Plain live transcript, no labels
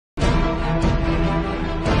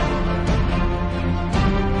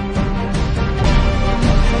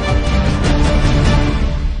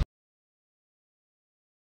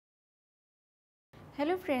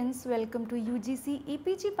Hello friends, welcome to UGC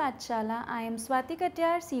EPG Pathshala. I am Swati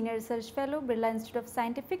Katyar, Senior Research Fellow, Birla Institute of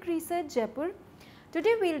Scientific Research, Jaipur.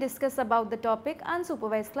 Today we will discuss about the topic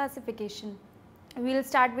unsupervised classification. We will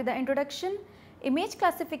start with the introduction. Image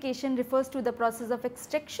classification refers to the process of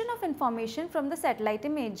extraction of information from the satellite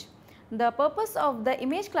image. The purpose of the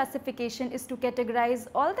image classification is to categorize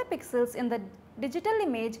all the pixels in the digital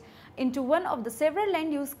image into one of the several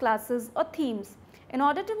land use classes or themes. In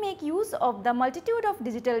order to make use of the multitude of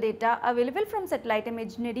digital data available from satellite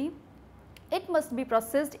imagery, it must be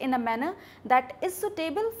processed in a manner that is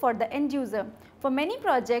suitable for the end user. For many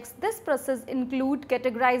projects, this process includes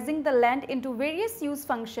categorizing the land into various use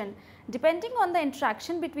functions. Depending on the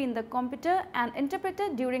interaction between the computer and interpreter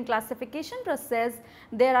during classification process,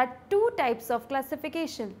 there are two types of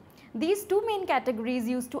classification. These two main categories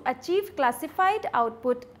used to achieve classified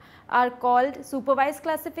output are called supervised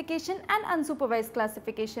classification and unsupervised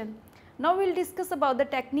classification. Now we will discuss about the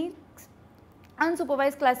techniques.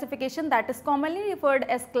 Unsupervised classification, that is commonly referred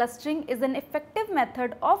as clustering, is an effective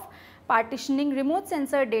method of partitioning remote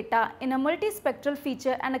sensor data in a multispectral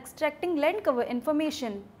feature and extracting land cover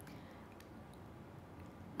information.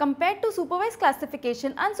 Compared to supervised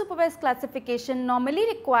classification, unsupervised classification normally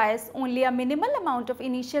requires only a minimal amount of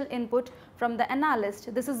initial input from the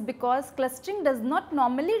analyst. This is because clustering does not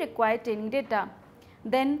normally require training data.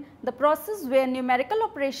 Then the process where numerical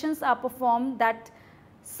operations are performed that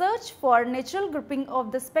search for natural grouping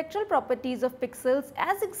of the spectral properties of pixels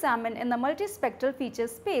as examined in the multispectral feature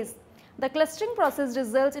space. The clustering process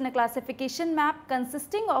results in a classification map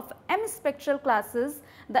consisting of M spectral classes.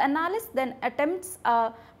 The analyst then attempts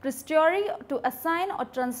a posteriori to assign or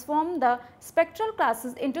transform the spectral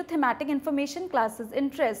classes into thematic information classes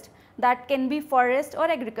interest, that can be forest or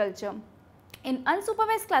agriculture. In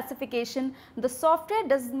unsupervised classification, the software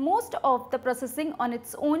does most of the processing on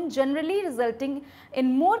its own, generally resulting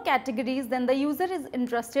in more categories than the user is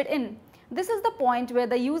interested in. This is the point where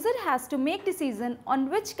the user has to make decision on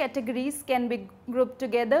which categories can be grouped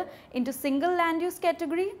together into single land use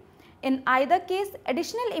category. In either case,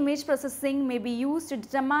 additional image processing may be used to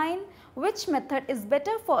determine which method is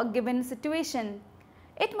better for a given situation.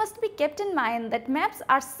 It must be kept in mind that maps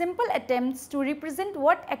are simple attempts to represent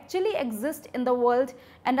what actually exists in the world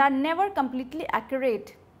and are never completely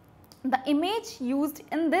accurate. The image used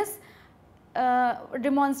in this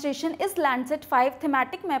demonstration is Landsat 5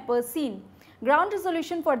 thematic mapper scene. Ground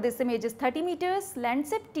resolution for this image is 30 meters.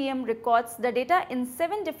 Landsat TM records the data in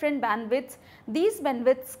 7 different bandwidths. These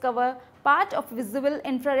bandwidths cover part of visible,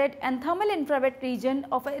 infrared and thermal infrared region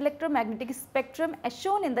of an electromagnetic spectrum as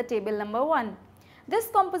shown in the table number 1. This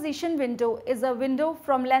composition window is a window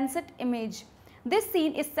from Landsat image. This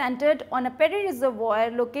scene is centered on a Perry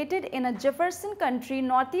reservoir located in a Jefferson County,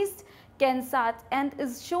 northeast Kansas, and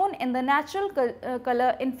is shown in the natural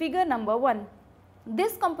color in figure number 1.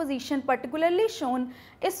 This composition particularly shown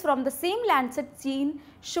is from the same Landsat scene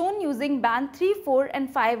shown using band 3, 4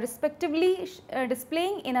 and 5 respectively,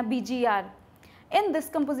 displaying in a BGR. In this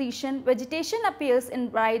composition, vegetation appears in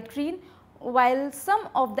bright green, while some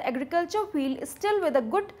of the agriculture field is still with a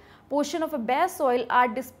good portion of a bare soil are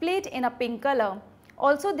displayed in a pink color.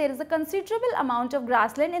 Also, there is a considerable amount of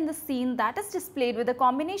grassland in the scene that is displayed with a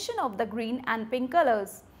combination of the green and pink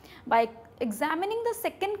colors. By examining the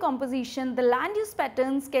second composition, the land use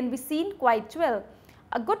patterns can be seen quite well.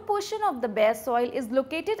 A good portion of the bare soil is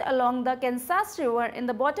located along the Kansas River in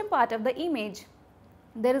the bottom part of the image.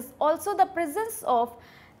 There is also the presence of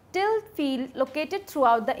tilled field located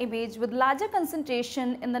throughout the image with larger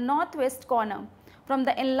concentration in the northwest corner. From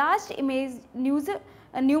the enlarged image,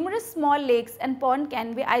 numerous small lakes and ponds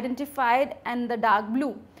can be identified in the dark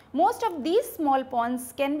blue. Most of these small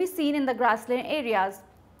ponds can be seen in the grassland areas.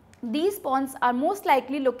 These ponds are most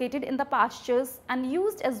likely located in the pastures and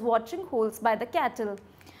used as watering holes by the cattle.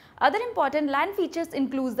 Other important land features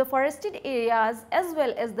include the forested areas as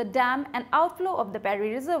well as the dam and outflow of the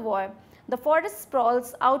Perry Reservoir. The forest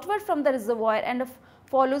sprawls outward from the reservoir and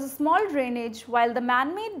follows a small drainage, while the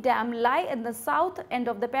man-made dam lies in the south end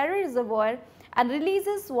of the Perry Reservoir and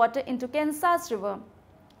releases water into Kansas River.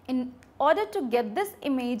 In order to get this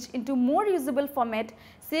image into more usable format,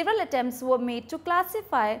 several attempts were made to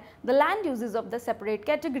classify the land uses of the separate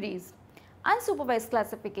categories. Unsupervised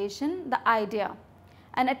classification, the idea.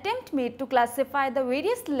 An attempt made to classify the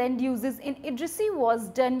various land uses in Idrisi was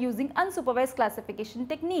done using unsupervised classification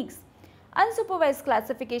techniques. Unsupervised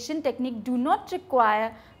classification techniques do not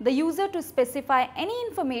require the user to specify any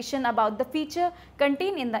information about the feature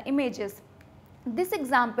contained in the images. This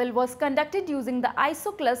example was conducted using the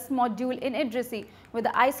ISOClass module in idrissi. With the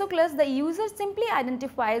ISOClass, the user simply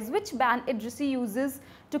identifies which band idrissi uses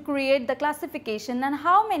to create the classification and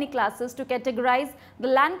how many classes to categorize the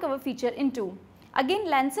land cover feature into. Again,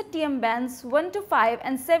 Landsat TM bands 1 to 5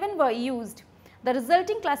 and 7 were used. The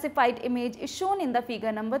resulting classified image is shown in the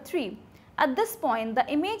figure number 3. At this point,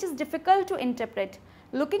 the image is difficult to interpret.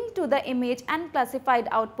 Looking to the image and classified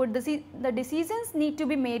output, the decisions need to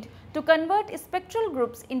be made to convert spectral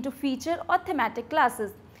groups into feature or thematic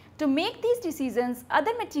classes. To make these decisions,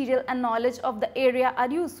 other material and knowledge of the area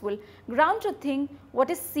are useful. Ground truthing what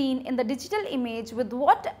is seen in the digital image with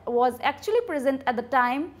what was actually present at the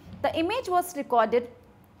time the image was recorded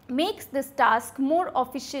makes this task more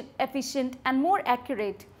efficient and more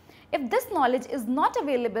accurate. If this knowledge is not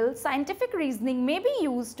available, scientific reasoning may be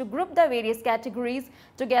used to group the various categories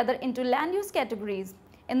together into land use categories.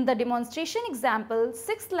 In the demonstration example,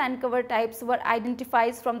 6 land cover types were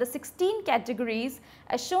identified from the 16 categories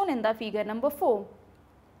as shown in the figure number 4.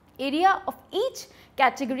 Area of each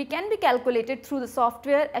category can be calculated through the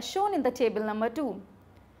software as shown in the table number 2.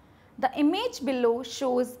 The image below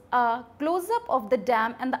shows a close-up of the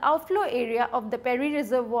dam and the outflow area of the Perry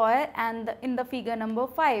Reservoir and in the figure number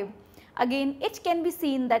 5. Again, it can be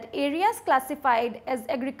seen that areas classified as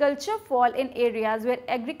agriculture fall in areas where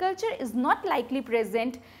agriculture is not likely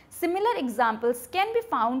present. Similar examples can be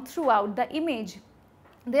found throughout the image.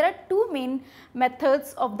 There are two main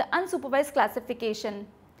methods of the unsupervised classification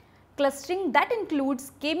clustering, that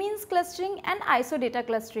includes k-means clustering and isodata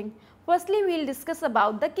clustering. Firstly, we will discuss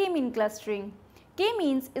about the k-mean clustering.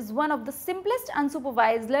 K-means is one of the simplest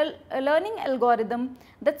unsupervised learning algorithm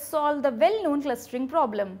that solve the well-known clustering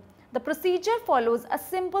problem. The procedure follows a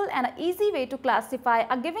simple and an easy way to classify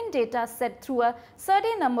a given data set through a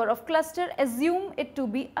certain number of clusters. Assume it to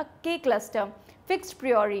be a k cluster, fixed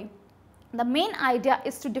priori. The main idea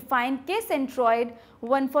is to define k centroid,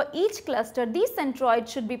 one for each cluster. These centroids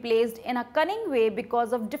should be placed in a cunning way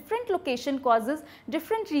because of different location causes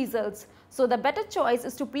different results. So the better choice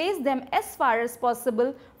is to place them as far as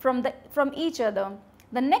possible from each other.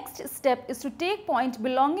 The next step is to take point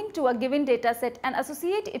belonging to a given data set and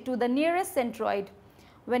associate it to the nearest centroid.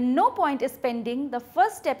 When no point is pending, the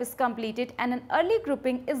first step is completed and an early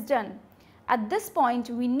grouping is done. At this point,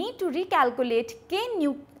 we need to recalculate k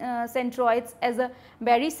new centroids as a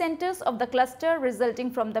barycenters of the cluster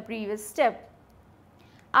resulting from the previous step.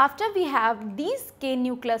 After we have these k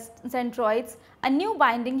new centroids, a new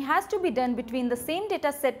binding has to be done between the same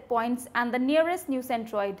data set points and the nearest new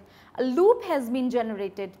centroid. A loop has been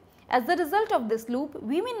generated. As a result of this loop,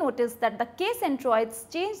 we may notice that the k centroids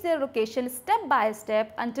change their location step by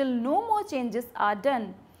step until no more changes are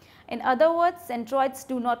done. In other words, centroids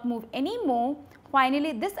do not move anymore.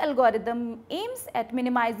 Finally, this algorithm aims at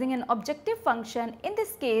minimizing an objective function, in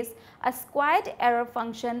this case a squared error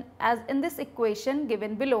function as in this equation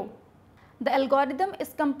given below. The algorithm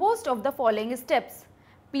is composed of the following steps.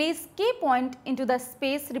 Place k point into the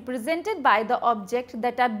space represented by the object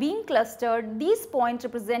that are being clustered. These points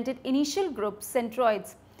represented initial group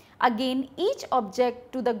centroids. Again, each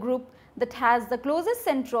object to the group that has the closest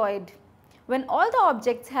centroid. When all the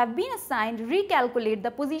objects have been assigned, recalculate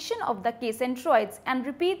the position of the k centroids and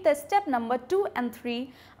repeat the step number 2 and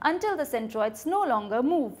 3 until the centroids no longer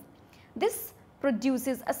move. This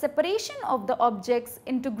produces a separation of the objects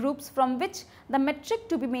into groups from which the metric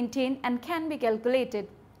to be maintained and can be calculated.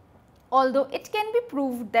 Although it can be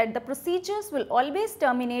proved that the procedures will always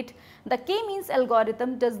terminate, the k-means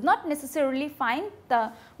algorithm does not necessarily find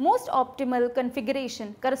the most optimal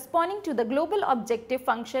configuration corresponding to the global objective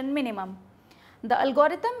function minimum. The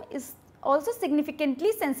algorithm is also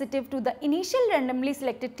significantly sensitive to the initial randomly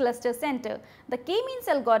selected cluster center. The k-means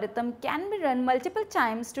algorithm can be run multiple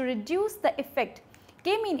times to reduce the effect.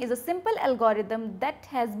 K-mean is a simple algorithm that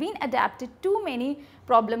has been adapted to many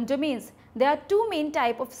problem domains. There are two main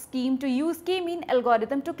types of scheme to use k-mean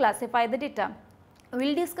algorithm to classify the data. We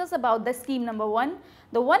will discuss about the scheme number 1.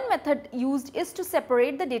 The one method used is to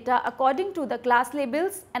separate the data according to the class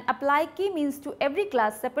labels and apply k-means to every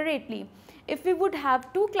class separately. If we would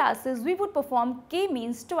have two classes, we would perform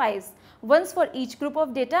k-means twice, once for each group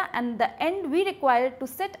of data, and the end we require to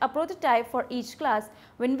set a prototype for each class.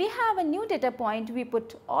 When we have a new data point, we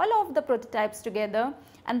put all of the prototypes together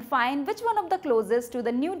and find which one of the closest to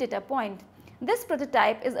the new data point. This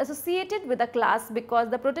prototype is associated with a class because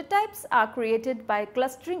the prototypes are created by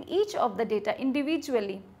clustering each of the data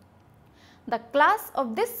individually. The class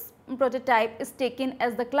of this prototype is taken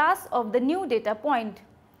as the class of the new data point.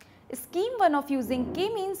 Scheme 1 of using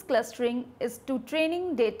k-means clustering is to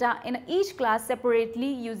training data in each class separately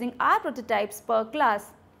using r prototypes per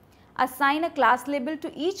class. assign a class label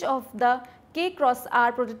to each of the K cross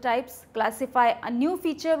R prototypes, classify a new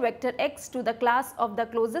feature vector X to the class of the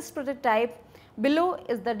closest prototype. Below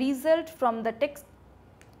is the result from the text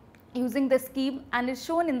using the scheme and is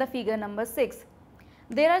shown in the figure number 6.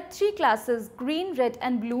 There are 3 classes, green, red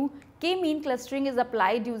and blue. K-mean clustering is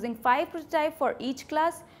applied using 5 prototypes for each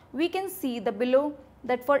class. We can see the below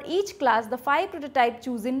that for each class the 5 prototype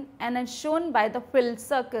chosen and is shown by the filled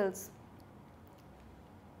circles.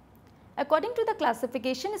 According to the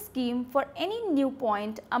classification scheme, for any new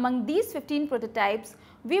point among these 15 prototypes,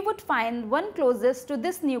 we would find one closest to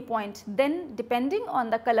this new point. Then, depending on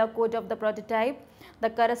the color code of the prototype, the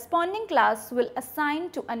corresponding class will assign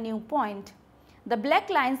to a new point. The black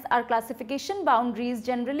lines are classification boundaries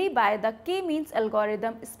generally by the K-means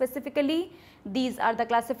algorithm. Specifically, these are the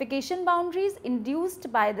classification boundaries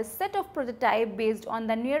induced by the set of prototype based on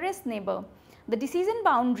the nearest neighbor. The decision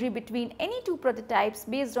boundary between any two prototypes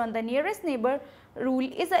based on the nearest neighbor rule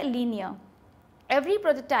is a linear. Every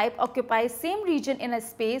prototype occupies same region in a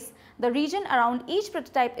space. The region around each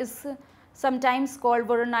prototype is sometimes called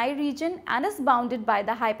Voronoi region and is bounded by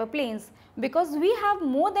the hyperplanes. Because we have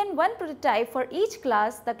more than one prototype for each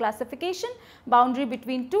class, the classification boundary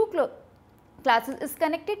between two classes is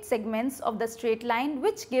connected segments of the straight line,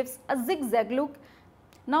 which gives a zigzag look.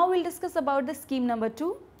 Now we will discuss about the scheme number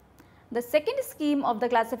 2. The second scheme of the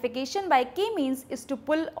classification by K-means is to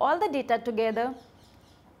pull all the data together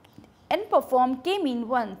and perform K-mean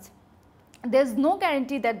once. There is no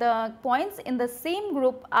guarantee that the points in the same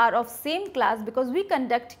group are of same class because we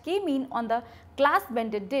conduct K-mean on the class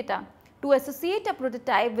banded data. To associate a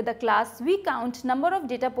prototype with a class, we count number of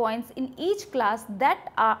data points in each class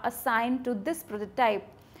that are assigned to this prototype.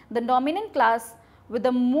 The dominant class with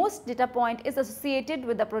the most data point is associated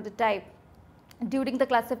with the prototype. During the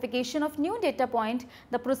classification of new data point,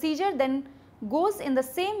 the procedure then goes in the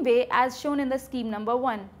same way as shown in the scheme number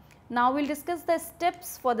 1. Now we will discuss the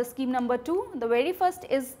steps for the scheme number 2. The very first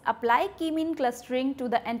is apply K-mean clustering to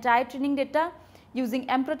the entire training data using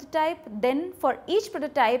M prototype. Then for each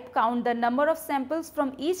prototype, count the number of samples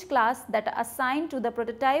from each class that are assigned to the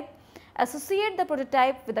prototype. Associate the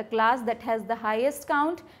prototype with the class that has the highest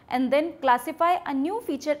count and then classify a new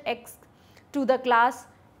feature X to the class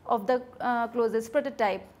of the closest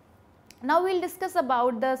prototype. Now we will discuss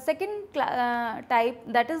about the second type,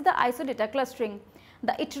 that is the ISO data clustering.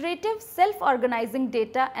 The iterative self-organizing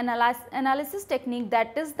data analysis technique,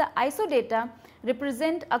 that is the ISO data,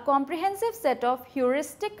 represent a comprehensive set of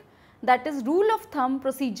heuristic, that is rule of thumb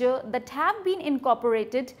procedure that have been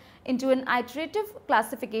incorporated into an iterative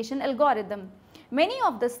classification algorithm. Many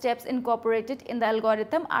of the steps incorporated in the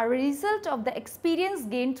algorithm are a result of the experience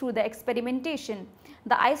gained through the experimentation.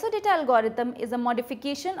 The ISO data algorithm is a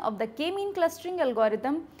modification of the K-mean clustering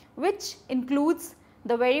algorithm, which includes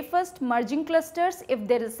the very first merging clusters if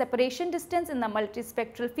there is separation distance in the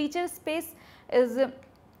multispectral feature space is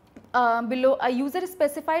below a user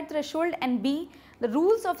specified threshold, and B, the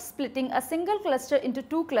rules of splitting a single cluster into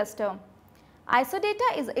two clusters. ISO data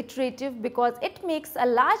is iterative because it makes a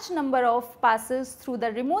large number of passes through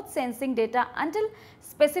the remote sensing data until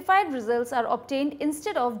specified results are obtained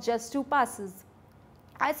instead of just 2 passes.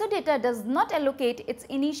 ISO data does not allocate its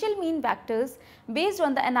initial mean vectors based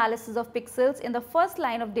on the analysis of pixels in the first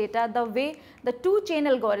line of data the way the two-chain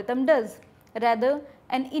algorithm does. Rather,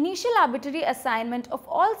 an initial arbitrary assignment of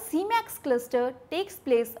all Cmax cluster takes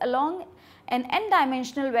place along an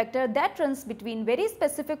n-dimensional vector that runs between very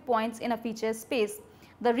specific points in a feature space.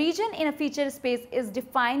 The region in a feature space is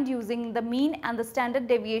defined using the mean and the standard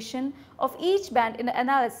deviation of each band in the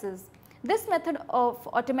analysis. This method of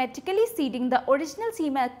automatically seeding the original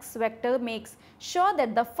Cmax vector makes sure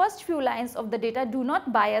that the first few lines of the data do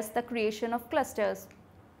not bias the creation of clusters.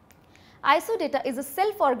 ISO data is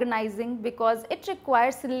self-organizing because it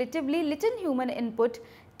requires relatively little human input.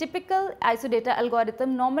 Typical ISO data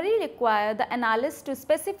algorithm normally require the analyst to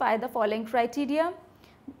specify the following criteria: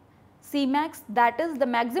 Cmax, that is the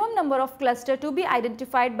maximum number of cluster to be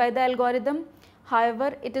identified by the algorithm.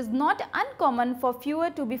 However, it is not uncommon for fewer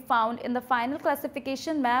to be found in the final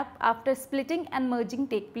classification map after splitting and merging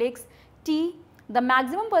take place. T, the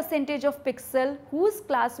maximum percentage of pixel whose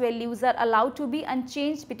class values are allowed to be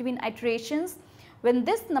unchanged between iterations. When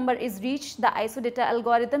this number is reached, the ISO data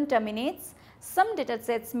algorithm terminates. Some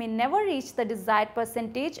datasets may never reach the desired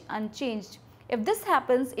percentage unchanged. If this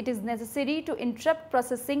happens, it is necessary to interrupt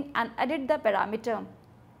processing and edit the parameter.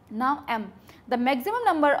 Now M, the maximum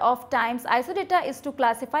number of times ISO data is to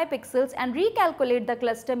classify pixels and recalculate the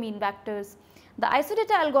cluster mean vectors. The ISO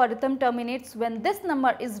data algorithm terminates when this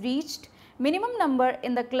number is reached. Minimum number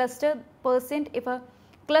in the cluster % if a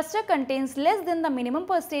cluster contains less than the minimum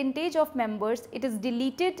percentage of members, it is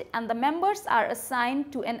deleted and the members are assigned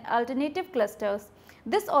to an alternative clusters.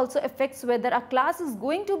 This also affects whether a class is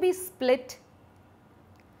going to be split.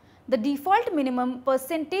 The default minimum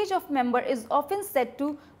percentage of member is often set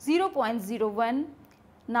to 0.01.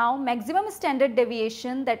 Now, maximum standard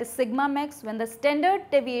deviation, that is sigma max, when the standard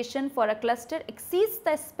deviation for a cluster exceeds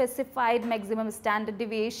the specified maximum standard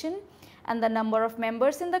deviation and the number of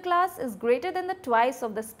members in the class is greater than the twice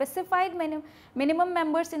of the specified minimum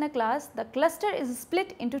members in a class, the cluster is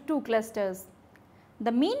split into two clusters.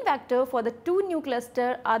 The mean vector for the two new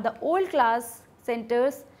clusters are the old class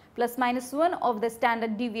centers plus minus 1 of the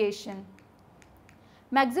standard deviation.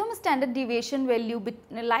 Maximum standard deviation value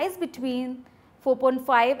lies between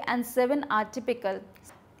 4.5 and 7 are typical.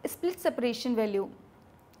 Split separation value.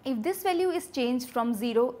 If this value is changed from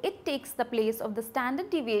 0, it takes the place of the standard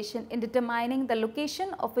deviation in determining the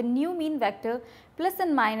location of a new mean vector plus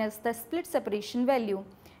and minus the split separation value.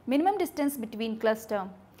 Minimum distance between cluster.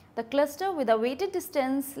 The cluster with a weighted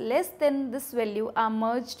distance less than this value are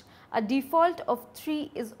merged. A default of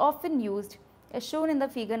 3 is often used as shown in the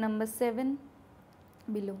figure number 7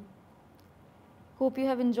 below. Hope you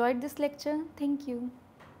have enjoyed this lecture. Thank you.